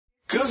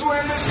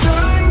when the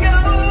sun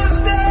goes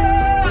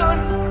down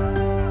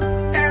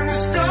and the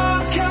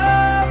stars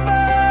come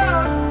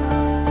out,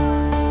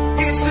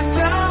 it's the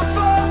time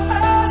for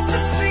us to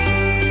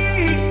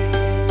see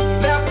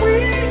that we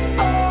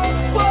are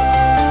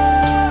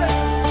one.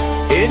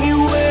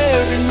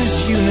 Anywhere in this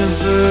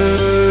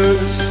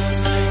universe,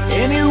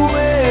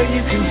 anywhere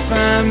you can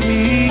find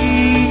me,